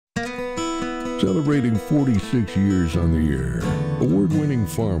Celebrating 46 years on the air, award-winning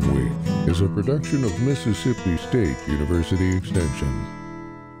Farmweek is a production of Mississippi State University Extension.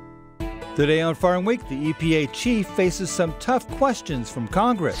 Today on Farm Week, the EPA chief faces some tough questions from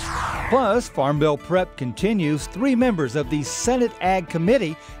Congress. Plus, Farm Bill prep continues. 3 members of the Senate Ag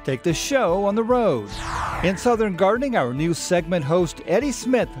Committee take the show on the road. In Southern Gardening, our new segment host Eddie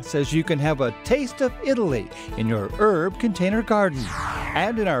Smith says you can have a taste of Italy in your herb container garden.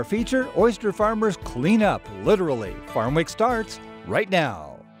 And in our feature, oyster farmers clean up, literally. Farm Week starts right now.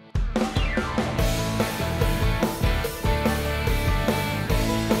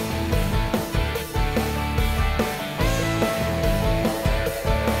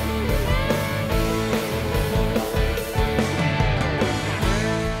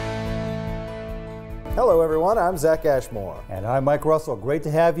 Hello everyone, I'm Zach Ashmore. And I'm Mike Russell. Great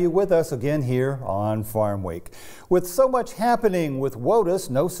to have you with us again here on Farm Week. With so much happening with WOTUS,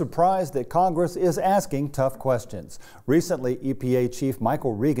 no surprise that Congress is asking tough questions. Recently, EPA Chief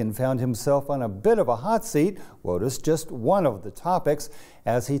Michael Regan found himself on a bit of a hot seat. WOTUS just one of the topics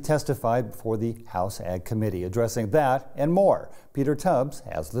as he testified before the House Ag Committee. Addressing that and more, Peter Tubbs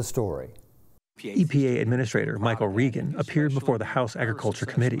has the story. EPA Administrator Michael Regan appeared before the House Agriculture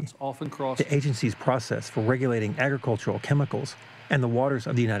Committee. The agency's process for regulating agricultural chemicals and the waters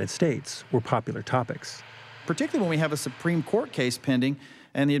of the United States were popular topics. Particularly when we have a Supreme Court case pending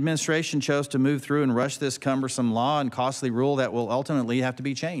and the administration chose to move through and rush this cumbersome law and costly rule that will ultimately have to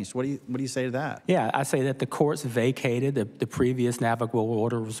be changed. What do you say to that? Yeah, I say that the courts vacated the previous navigable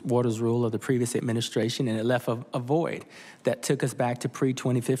waters rule of the previous administration, and it left a void that took us back to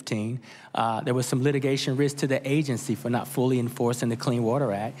pre-2015. There was some litigation risk to the agency for not fully enforcing the Clean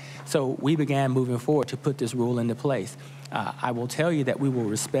Water Act. So we began moving forward to put this rule into place. I will tell you that we will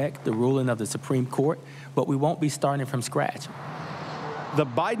respect the ruling of the Supreme Court, but we won't be starting from scratch. The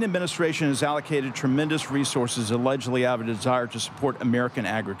Biden administration has allocated tremendous resources allegedly out of a desire to support American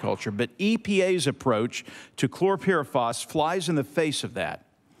agriculture, but EPA's approach to chlorpyrifos flies in the face of that.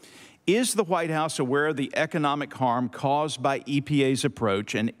 Is the White House aware of the economic harm caused by EPA's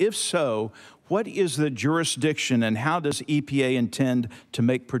approach? And if so, what is the jurisdiction and how does EPA intend to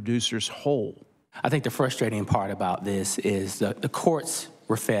make producers whole? I think the frustrating part about this is the courts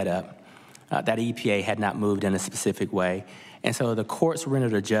were fed up that EPA had not moved in a specific way. And so the courts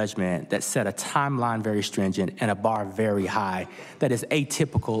rendered a judgment that set a timeline very stringent and a bar very high that is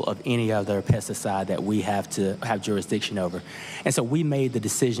atypical of any other pesticide that we have to have jurisdiction over. And so we made the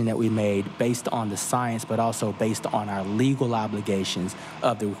decision that we made based on the science, but also based on our legal obligations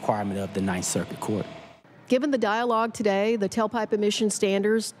of the requirement of the Ninth Circuit Court. Given the dialogue today, the tailpipe emission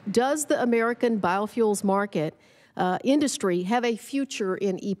standards, does the American biofuels market industry have a future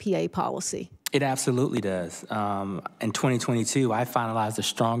in EPA policy? It absolutely does. In 2022, I finalized the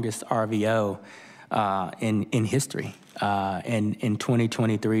strongest RVO in history. And in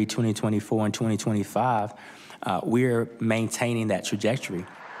 2023, 2024, and 2025, we're maintaining that trajectory.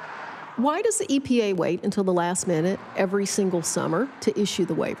 Why does the EPA wait until the last minute every single summer to issue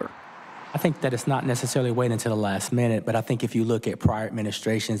the waiver? I think that it's not necessarily waiting until the last minute, but I think if you look at prior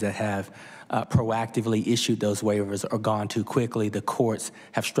administrations that have proactively issued those waivers or gone too quickly, the courts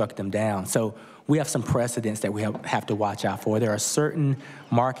have struck them down. So we have some precedents that we have to watch out for. There are certain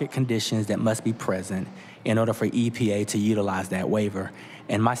market conditions that must be present in order for EPA to utilize that waiver.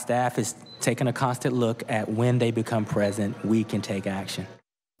 And my staff is taking a constant look at when they become present, we can take action.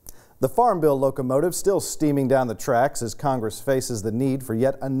 The Farm Bill locomotive still steaming down the tracks as Congress faces the need for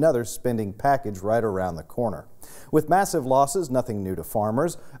yet another spending package right around the corner. With massive losses, nothing new to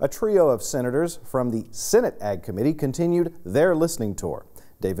farmers, a trio of senators from the Senate Ag Committee continued their listening tour.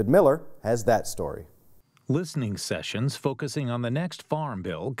 David Miller has that story. Listening sessions focusing on the next Farm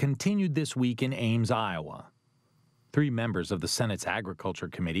Bill continued this week in Ames, Iowa. 3 members of the Senate's Agriculture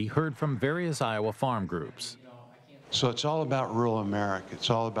Committee heard from various Iowa farm groups. So it's all about rural America. It's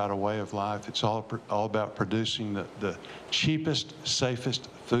all about a way of life. It's all about producing the cheapest, safest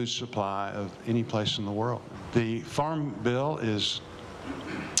food supply of any place in the world. The Farm Bill is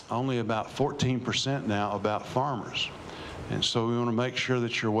only about 14% now about farmers. And so we want to make sure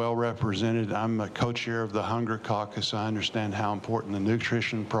that you're well represented. I'm a co-chair of the Hunger Caucus. I understand how important the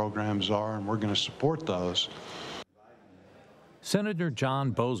nutrition programs are, and we're going to support those. Senator John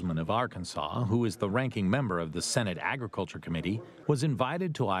Bozeman of Arkansas, who is the ranking member of the Senate Agriculture Committee, was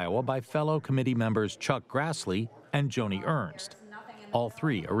invited to Iowa by fellow committee members Chuck Grassley and Joni Ernst. All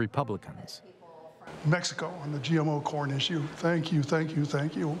 3 are Republicans. Mexico on the GMO corn issue. Thank you, thank you,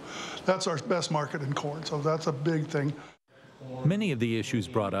 thank you. That's our best market in corn, so that's a big thing. Many of the issues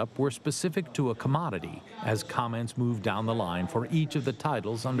brought up were specific to a commodity, as comments moved down the line for each of the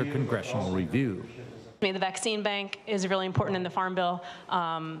titles under congressional review. The vaccine bank is really important in the Farm Bill.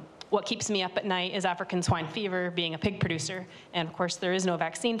 What keeps me up at night is African swine fever, being a pig producer. And of course, there is no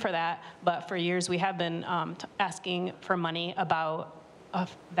vaccine for that. But for years, we have been asking for money about a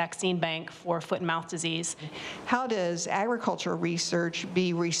vaccine bank for foot and mouth disease. How does agricultural research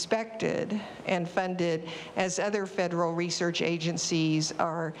be respected and funded as other federal research agencies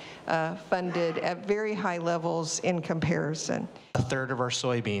are funded at very high levels in comparison? A third of our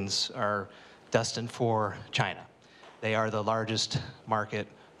soybeans are destined for China. They are the largest market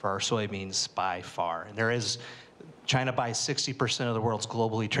for our soybeans by far. And China buys 60% of the world's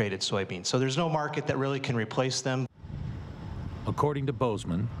globally traded soybeans. So there's no market that really can replace them. According to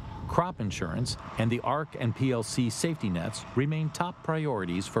Bozeman, crop insurance and the ARC and PLC safety nets remain top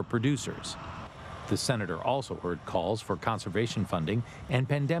priorities for producers. The senator also heard calls for conservation funding and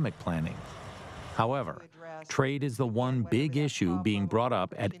pandemic planning. However, trade is the one big issue being brought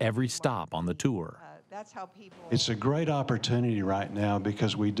up at every stop on the tour. It's a great opportunity right now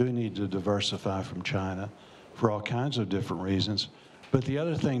because we do need to diversify from China for all kinds of different reasons. But the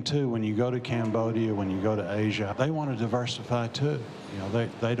other thing, too, when you go to Cambodia, when you go to Asia, they want to diversify, too.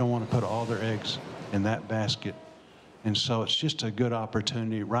 They don't want to put all their eggs in that basket. And so it's just a good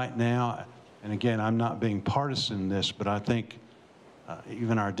opportunity right now. And again, I'm not being partisan in this, but I think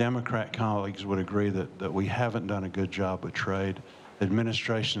even our Democrat colleagues would agree that we haven't done a good job with trade.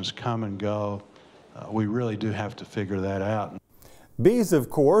 Administrations come and go. We really do have to figure that out. Bees, of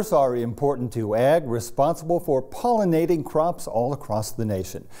course, are important to ag, responsible for pollinating crops all across the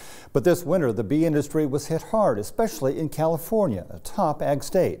nation. But this winter, the bee industry was hit hard, especially in California, a top ag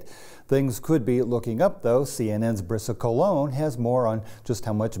state. Things could be looking up, though. CNN's Brissa Colon has more on just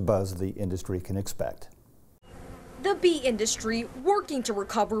how much buzz the industry can expect. The bee industry working to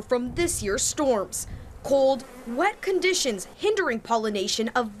recover from this year's storms. Cold, wet conditions hindering pollination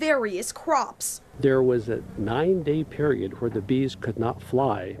of various crops. There was a 9-day period where the bees could not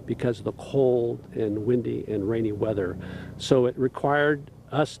fly because of the cold and windy and rainy weather. So it required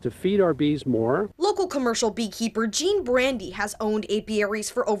us to feed our bees more. Local commercial beekeeper Gene Brandy has owned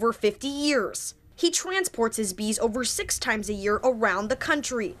apiaries for over 50 years. He transports his bees over 6 times a year around the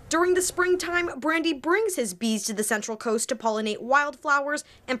country. During the springtime, Brandy brings his bees to the Central Coast to pollinate wildflowers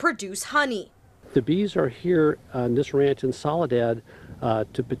and produce honey. The bees are here on this ranch in Soledad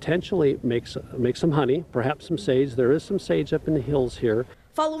to potentially make some honey, perhaps some sage. There is some sage up in the hills here.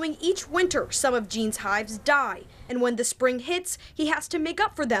 Following each winter, some of Gene's hives die, and when the spring hits, he has to make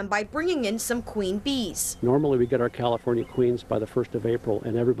up for them by bringing in some queen bees. Normally we get our California queens by the 1st of April,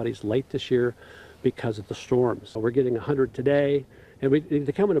 and everybody's late this year because of the storms. So we're getting 100 today, and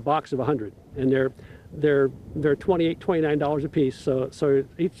they come in a box of 100, and they're $28, $29 a piece. So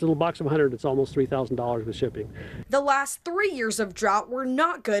each little box of 100, it's almost $3,000 with shipping. The last 3 years of drought were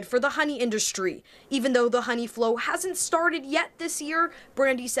not good for the honey industry. Even though the honey flow hasn't started yet this year,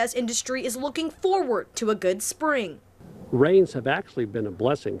 Brandy says industry is looking forward to a good spring. Rains have actually been a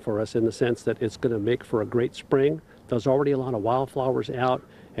blessing for us in the sense that it's going to make for a great spring. There's already a lot of wildflowers out,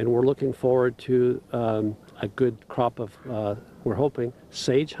 and we're looking forward to a good crop of, we're hoping,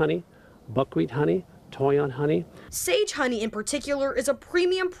 sage honey, buckwheat honey, Toyon honey. Sage honey in particular is a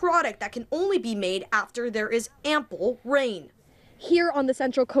premium product that can only be made after there is ample rain. Here on the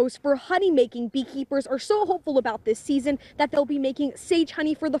Central Coast, for honey-making beekeepers are so hopeful about this season that they'll be making sage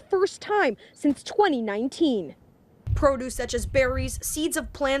honey for the first time since 2019. Produce such as berries, seeds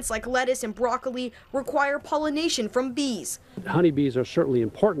of plants like lettuce and broccoli require pollination from bees. Honeybees are certainly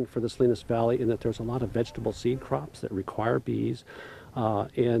important for the Salinas Valley in that there's a lot of vegetable seed crops that require bees.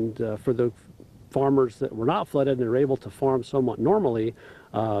 And for the farmers that were not flooded and are able to farm somewhat normally,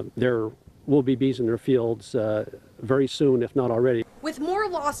 there will be bees in their fields very soon, if not already. With more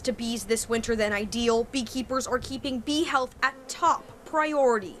loss to bees this winter than ideal, beekeepers are keeping bee health at top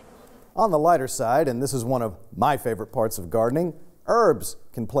priority. On the lighter side, and this is one of my favorite parts of gardening, herbs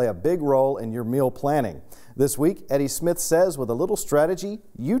can play a big role in your meal planning. This week, Eddie Smith says with a little strategy,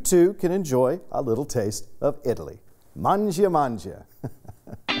 you too can enjoy a little taste of Italy. Mangia, mangia.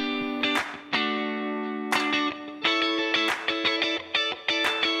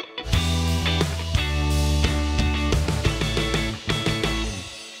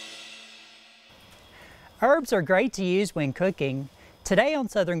 Herbs are great to use when cooking. Today on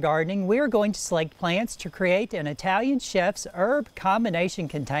Southern Gardening, we are going to select plants to create an Italian chef's herb combination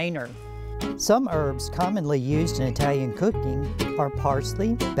container. Some herbs commonly used in Italian cooking are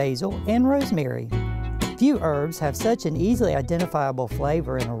parsley, basil, and rosemary. Few herbs have such an easily identifiable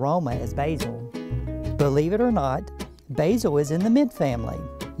flavor and aroma as basil. Believe it or not, Basil is in the mint family.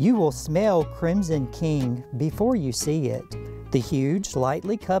 You will smell Crimson King before you see it. The huge,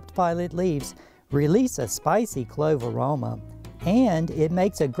 lightly cupped violet leaves release a spicy clove aroma, and it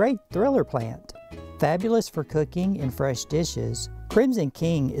makes a great thriller plant. Fabulous for cooking in fresh dishes, Crimson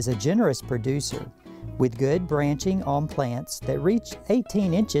King is a generous producer with good branching on plants that reach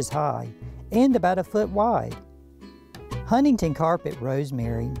 18 inches high and about a foot wide. Huntington carpet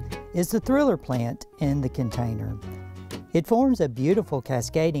rosemary is the thriller plant in the container. It forms a beautiful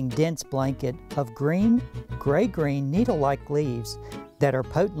cascading dense blanket of green, gray-green needle-like leaves that are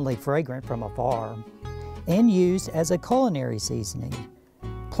potently fragrant from afar and used as a culinary seasoning.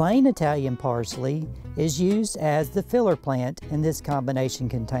 Plain Italian parsley is used as the filler plant in this combination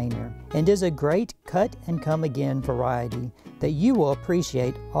container and is a great cut and come again variety that you will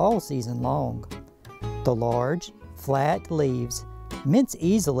appreciate all season long. The large, flat leaves mince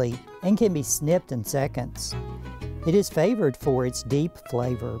easily and can be snipped in seconds. It is favored for its deep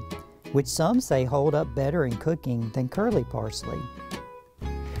flavor, which some say hold up better in cooking than curly parsley.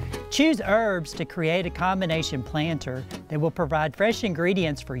 Choose herbs to create a combination planter that will provide fresh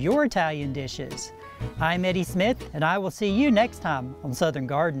ingredients for your Italian dishes. I'm Eddie Smith, and I will see you next time on Southern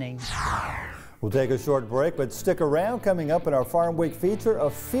Gardening. We'll take a short break, but stick around. Coming up in our Farm Week feature,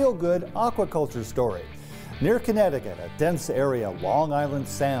 a feel-good aquaculture story. Near Connecticut, a dense area, Long Island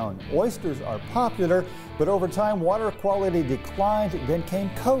Sound, oysters are popular, but over time water quality declined, then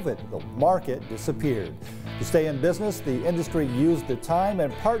came COVID. The market disappeared. To stay in business, the industry used the time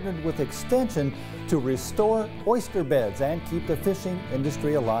and partnered with Extension to restore oyster beds and keep the fishing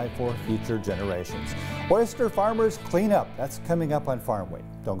industry alive for future generations. Oyster farmers clean up. That's coming up on Farm Week.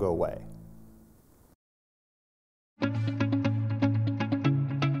 Don't go away.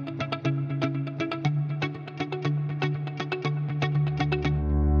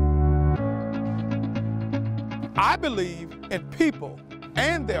 I believe in people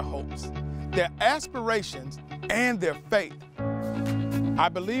and their hopes, their aspirations and their faith. I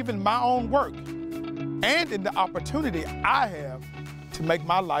believe in my own work and in the opportunity I have to make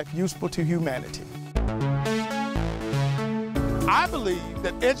my life useful to humanity. I believe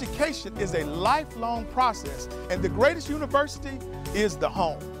that education is a lifelong process, and the greatest university is the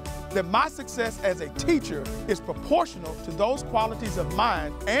home. That my success as a teacher is proportional to those qualities of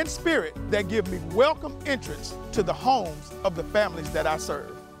mind and spirit that give me welcome entrance to the homes of the families that I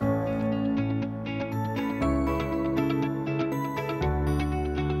serve.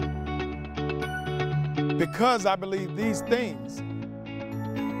 Because I believe these things,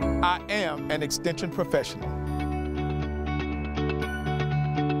 I am an extension professional.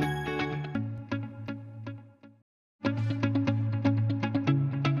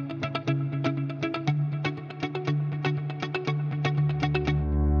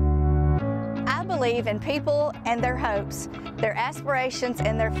 I believe in people and their hopes, their aspirations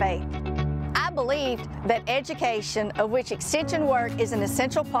and their faith. I believe that education, of which extension work is an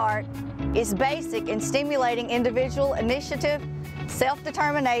essential part, is basic in stimulating individual initiative,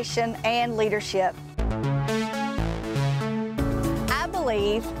 self-determination, and leadership. I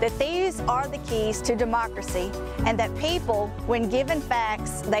believe that these are the keys to democracy, and that people, when given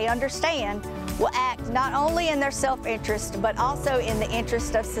facts they understand, will act not only in their self-interest, but also in the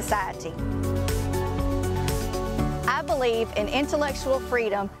interest of society. I believe in intellectual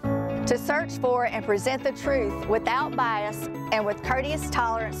freedom to search for and present the truth without bias and with courteous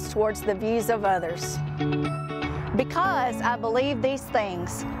tolerance towards the views of others. Because I believe these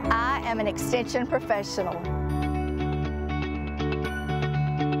things, I am an extension professional.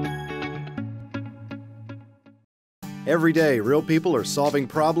 Every day, real people are solving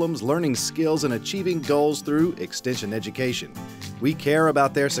problems, learning skills, and achieving goals through Extension education. We care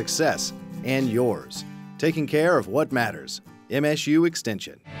about their success and yours. Taking care of what matters. MSU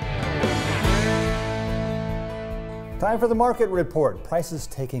Extension. Time for the market report. Prices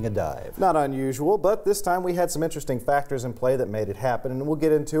taking a dive. Not unusual, but this time we had some interesting factors in play that made it happen, and we'll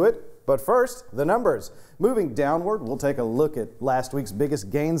get into it. But first, the numbers. Moving downward, we'll take a look at last week's biggest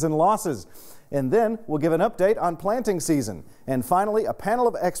gains and losses. And then we'll give an update on planting season. And finally, a panel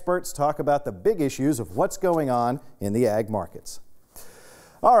of experts talk about the big issues of what's going on in the ag markets.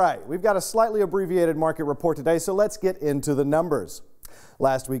 All right, we've got a slightly abbreviated market report today, so let's get into the numbers.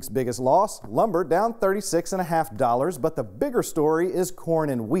 Last week's biggest loss, lumber down $36.50, but the bigger story is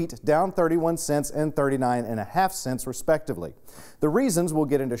corn and wheat down 31 cents and 39.5 cents respectively. The reasons we'll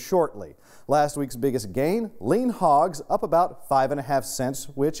get into shortly. Last week's biggest gain, lean hogs up about 5.5 cents,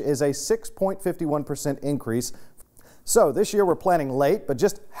 which is a 6.51% increase. So this year we're planting late, but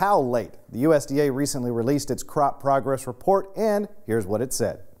just how late? The USDA recently released its crop progress report, and here's what it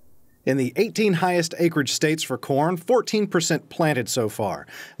said. In the 18 highest acreage states for corn, 14% planted so far.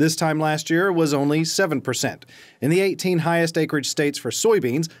 This time last year it was only 7%. In the 18 highest acreage states for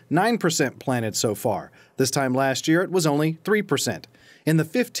soybeans, 9% planted so far. This time last year it was only 3%. In the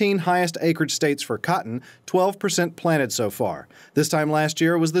 15 highest acreage states for cotton, 12% planted so far. This time last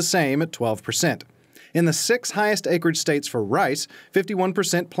year was the same at 12%. In the 6 highest acreage states for rice,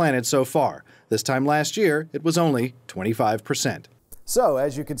 51% planted so far. This time last year it was only 25%. So,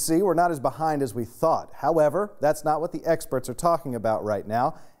 as you can see, we're not as behind as we thought. However, that's not what the experts are talking about right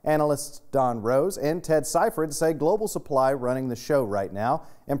now. Analysts Don Rose and Ted Seifert say global supply running the show right now,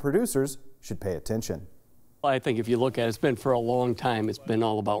 and producers should pay attention. I think if you look at it, it's been for a long time, it's been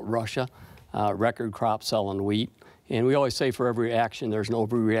all about Russia, record crop selling wheat. And we always say for every action, there's an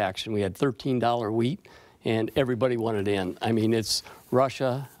overreaction. We had $13 wheat, and everybody wanted in. I mean, it's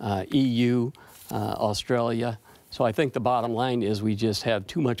Russia, EU, Australia. So I think the bottom line is we just have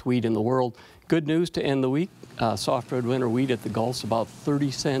too much wheat in the world. Good news to end the week, soft red winter wheat at the Gulf's about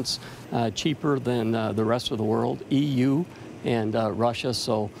 30 cents cheaper than the rest of the world, EU and Russia.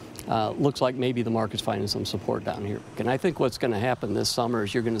 So looks like maybe the market's finding some support down here. And I think what's going to happen this summer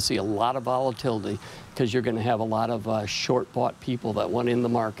is you're going to see a lot of volatility because you're going to have a lot of short-bought people that want in the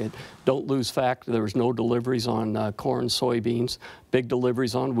market. Don't lose fact, there was no deliveries on corn, soybeans, big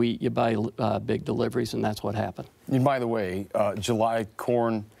deliveries on wheat. You buy big deliveries, and that's what happened. And by the way, July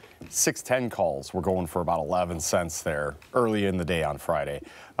corn 610 calls were going for about 11 cents there early in the day on Friday.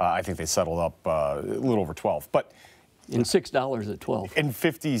 I think they settled up a little over 12. But and $6 at 12. And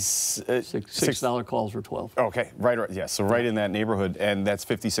 $6 calls for 12. Okay, right, yeah, so right in that neighborhood, and that's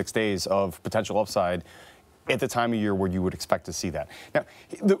 56 days of potential upside at the time of year where you would expect to see that. Now,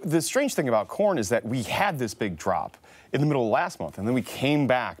 the strange thing about corn is that we had this big drop in the middle of last month, and then we came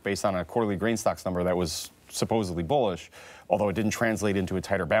back based on a quarterly grain stocks number that was supposedly bullish, although it didn't translate into a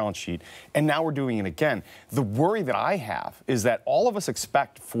tighter balance sheet. And now we're doing it again. The worry that I have is that all of us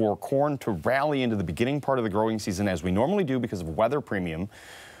expect for corn to rally into the beginning part of the growing season as we normally do because of weather premium.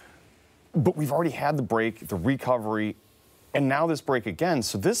 But we've already had the break, the recovery, and now this break again.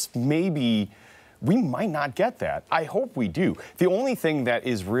 So this may be, we might not get that. I hope we do. The only thing that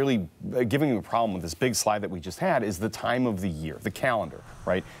is really giving me a problem with this big slide that we just had is the time of the year, the calendar,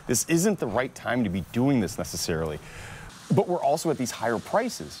 right? This isn't the right time to be doing this necessarily. But we're also at these higher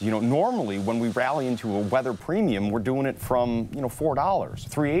prices. You know, normally when we rally into a weather premium, we're doing it from, you know, $4,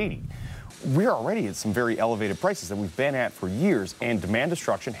 $3.80. We're already at some very elevated prices that we've been at for years, and demand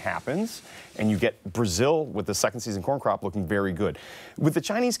destruction happens, and you get Brazil with the second season corn crop looking very good. With the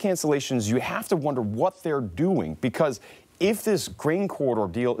Chinese cancellations, you have to wonder what they're doing, because if this grain corridor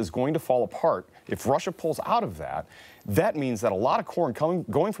deal is going to fall apart, if Russia pulls out of that, that means that a lot of corn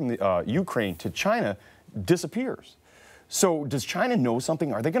going from the Ukraine to China disappears. So does China know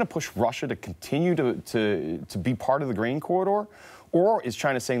something? Are they going to push Russia to continue to be part of the grain corridor? Or is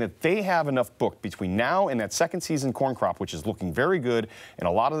China saying that they have enough booked between now and that second season corn crop, which is looking very good, and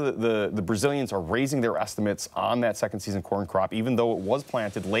a lot of the Brazilians are raising their estimates on that second season corn crop, even though it was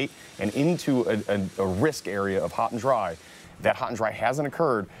planted late and into a risk area of hot and dry. That hot and dry hasn't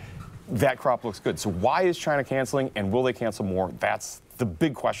occurred. That crop looks good. So why is China canceling, and will they cancel more? That's the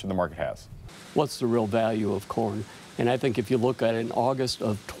big question the market has. What's the real value of corn? And I think if you look at it in August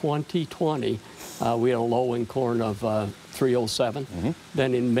of 2020, we had a low in corn of 307. Mm-hmm.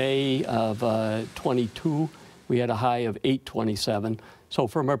 Then in May of 22, we had a high of 827. So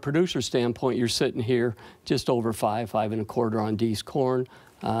from a producer standpoint, you're sitting here just over 5 and a quarter on D's corn.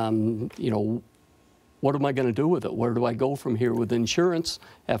 You know, what am I going to do with it? Where do I go from here with insurance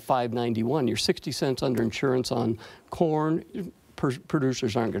at 591? You're 60 cents under insurance on corn.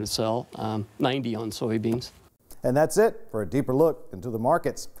 Producers aren't going to sell. 90 on soybeans. And that's it for a deeper look into the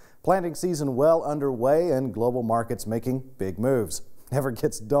markets. Planting season well underway and global markets making big moves. Never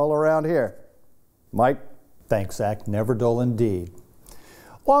gets dull around here. Mike? Thanks, Zach. Never dull indeed.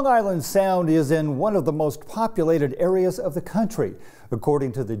 Long Island Sound is in one of the most populated areas of the country.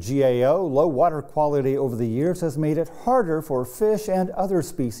 According to the GAO, low water quality over the years has made it harder for fish and other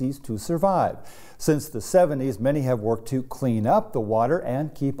species to survive. Since the 70s, many have worked to clean up the water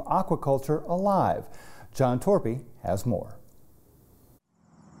and keep aquaculture alive. John Torpy has more.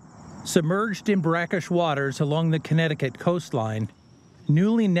 Submerged in brackish waters along the Connecticut coastline,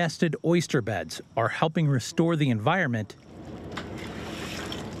 newly nested oyster beds are helping restore the environment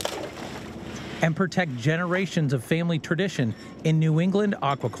and protect generations of family tradition in New England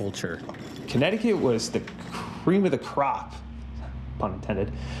aquaculture. Connecticut was the cream of the crop, pun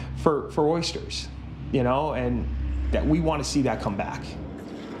intended, for oysters, you know, and that we want to see that come back.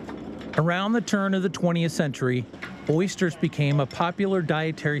 Around the turn of the 20th century, oysters became a popular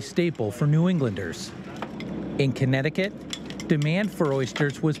dietary staple for New Englanders. In Connecticut, demand for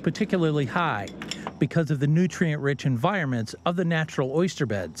oysters was particularly high because of the nutrient-rich environments of the natural oyster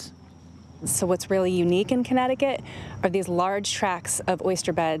beds. So what's really unique in Connecticut are these large tracts of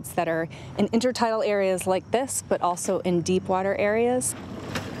oyster beds that are in intertidal areas like this, but also in deep water areas.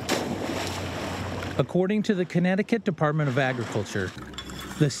 According to the Connecticut Department of Agriculture,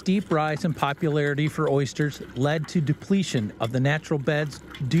 the steep rise in popularity for oysters led to depletion of the natural beds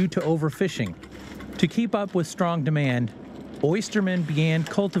due to overfishing. To keep up with strong demand, oystermen began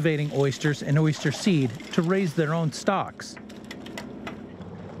cultivating oysters and oyster seed to raise their own stocks.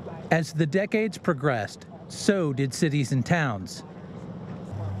 As the decades progressed, so did cities and towns.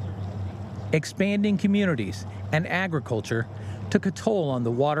 Expanding communities and agriculture took a toll on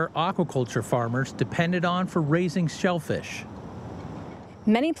the water aquaculture farmers depended on for raising shellfish.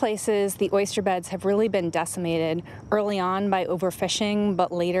 Many places, the oyster beds have really been decimated early on by overfishing,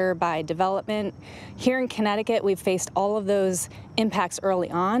 but later by development. Here in Connecticut, we've faced all of those impacts early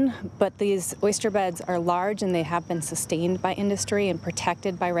on, but these oyster beds are large and they have been sustained by industry and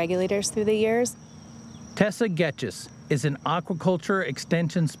protected by regulators through the years. Tessa Getchis is an aquaculture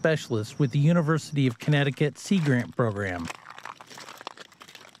extension specialist with the University of Connecticut Sea Grant program.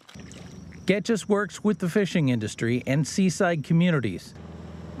 Getchis works with the fishing industry and seaside communities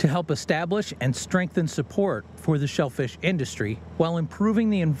to help establish and strengthen support for the shellfish industry while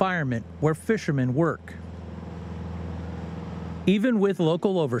improving the environment where fishermen work. Even with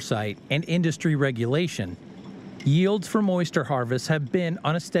local oversight and industry regulation, yields from oyster harvests have been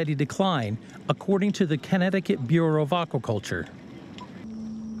on a steady decline, according to the Connecticut Bureau of Aquaculture.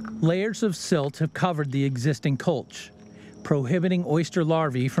 Layers of silt have covered the existing culch, prohibiting oyster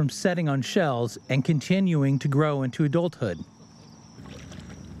larvae from setting on shells and continuing to grow into adulthood.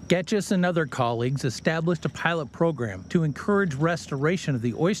 Getchis and other colleagues established a pilot program to encourage restoration of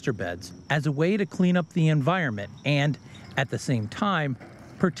the oyster beds as a way to clean up the environment and, at the same time,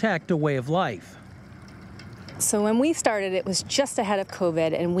 protect a way of life. So when we started, it was just ahead of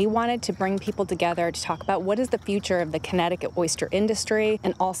COVID, and we wanted to bring people together to talk about what is the future of the Connecticut oyster industry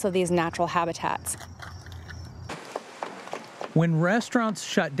and also these natural habitats. When restaurants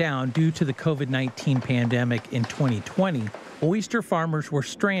shut down due to the COVID-19 pandemic in 2020, oyster farmers were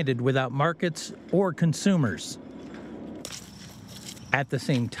stranded without markets or consumers. At the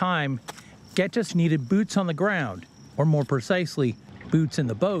same time, Getchis needed boots on the ground, or more precisely, boots in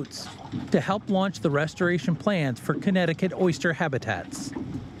the boats, to help launch the restoration plans for Connecticut oyster habitats.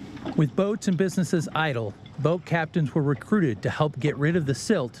 With boats and businesses idle, boat captains were recruited to help get rid of the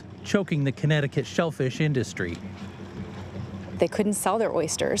silt choking the Connecticut shellfish industry. They couldn't sell their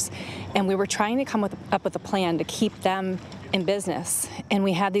oysters, and we were trying to come up with a plan to keep them in business. And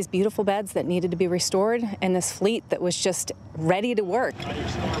we had these beautiful beds that needed to be restored and this fleet that was just ready to work.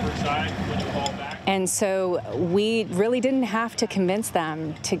 And so we really didn't have to convince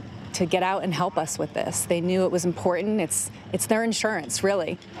them to get out and help us with this. They knew it was important. It's their insurance,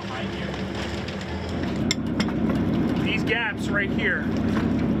 really. These gaps right here,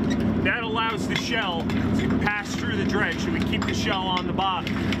 that allows the shell to pass through the dredge, so we keep the shell on the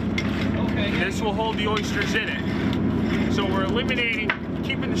bottom. Okay. This will hold the oysters in it. So we're eliminating,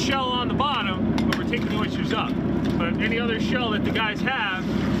 keeping the shell on the bottom, but we're taking the oysters up. But any other shell that the guys have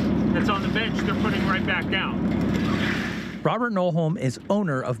that's on the bench, they're putting right back down. Robert Nolholm is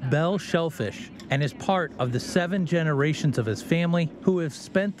owner of Bell Shellfish and is part of the 7 generations of his family who have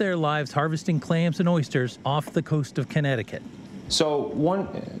spent their lives harvesting clams and oysters off the coast of Connecticut. So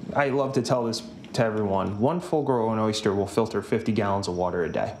I love to tell this to everyone, one full-grown oyster will filter 50 gallons of water a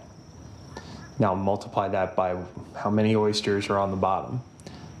day. Now multiply that by how many oysters are on the bottom.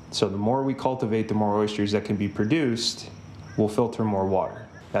 So the more we cultivate, the more oysters that can be produced, will filter more water.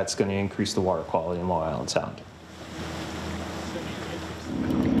 That's going to increase the water quality in Long Island Sound.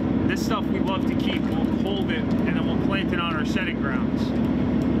 This stuff we love to keep, we'll hold it, and then we'll plant it on our setting grounds.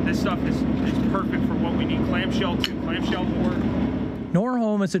 This stuff is perfect for what we need clamshell to, clamshell for.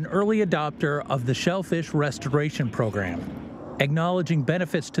 Nolholm is an early adopter of the Shellfish Restoration Program, acknowledging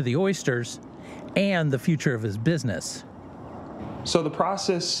benefits to the oysters and the future of his business. So the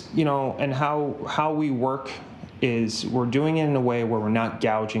process, and how we work is we're doing it in a way where we're not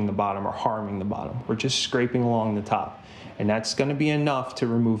gouging the bottom or harming the bottom. We're just scraping along the top. And that's going to be enough to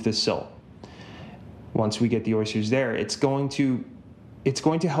remove the silt. Once we get the oysters there, it's going to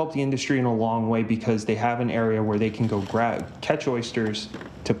help the industry in a long way because they have an area where they can go catch oysters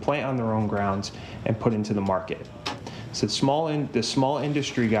to plant on their own grounds and put into the market. So the small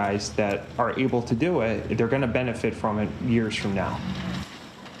industry guys that are able to do it, they're going to benefit from it years from now.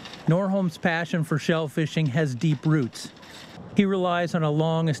 Norholm's passion for shell fishing has deep roots. He relies on a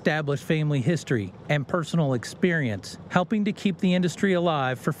long-established family history and personal experience, helping to keep the industry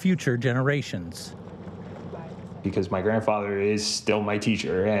alive for future generations. Because my grandfather is still my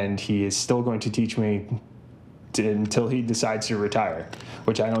teacher, and he is still going to teach me until he decides to retire,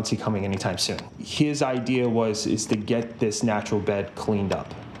 which I don't see coming anytime soon. His idea is to get this natural bed cleaned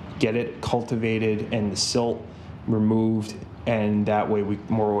up, get it cultivated and the silt removed, and that way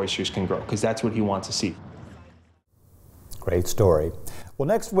more oysters can grow, because that's what he wants to see. Great story. Well,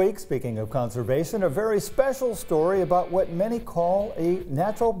 next week, speaking of conservation, a very special story about what many call a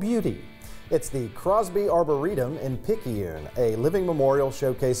natural beauty. It's the Crosby Arboretum in Picayune, a living memorial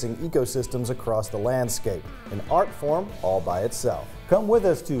showcasing ecosystems across the landscape, an art form all by itself. Come with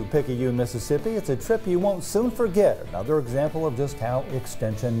us to Picayune, Mississippi. It's a trip you won't soon forget. Another example of just how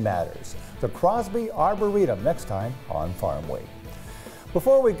extension matters. The Crosby Arboretum next time on Farm Week.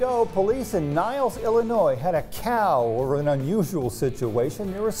 Before we go, police in Niles, Illinois had a cow over an unusual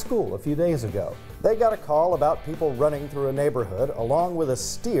situation near a school a few days ago. They got a call about people running through a neighborhood along with a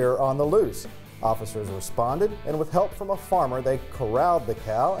steer on the loose. Officers responded, and with help from a farmer, they corralled the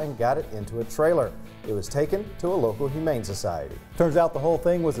cow and got it into a trailer. It was taken to a local humane society. Turns out the whole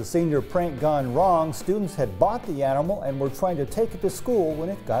thing was a senior prank gone wrong. Students had bought the animal and were trying to take it to school when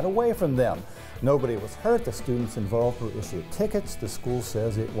it got away from them. Nobody was hurt. The students involved were issued tickets. The school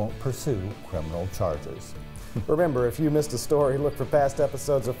says it won't pursue criminal charges. Remember, if you missed a story, look for past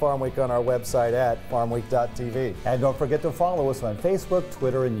episodes of Farm Week on our website at farmweek.tv. And don't forget to follow us on Facebook,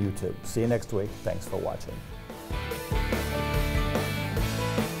 Twitter, and YouTube. See you next week. Thanks for watching.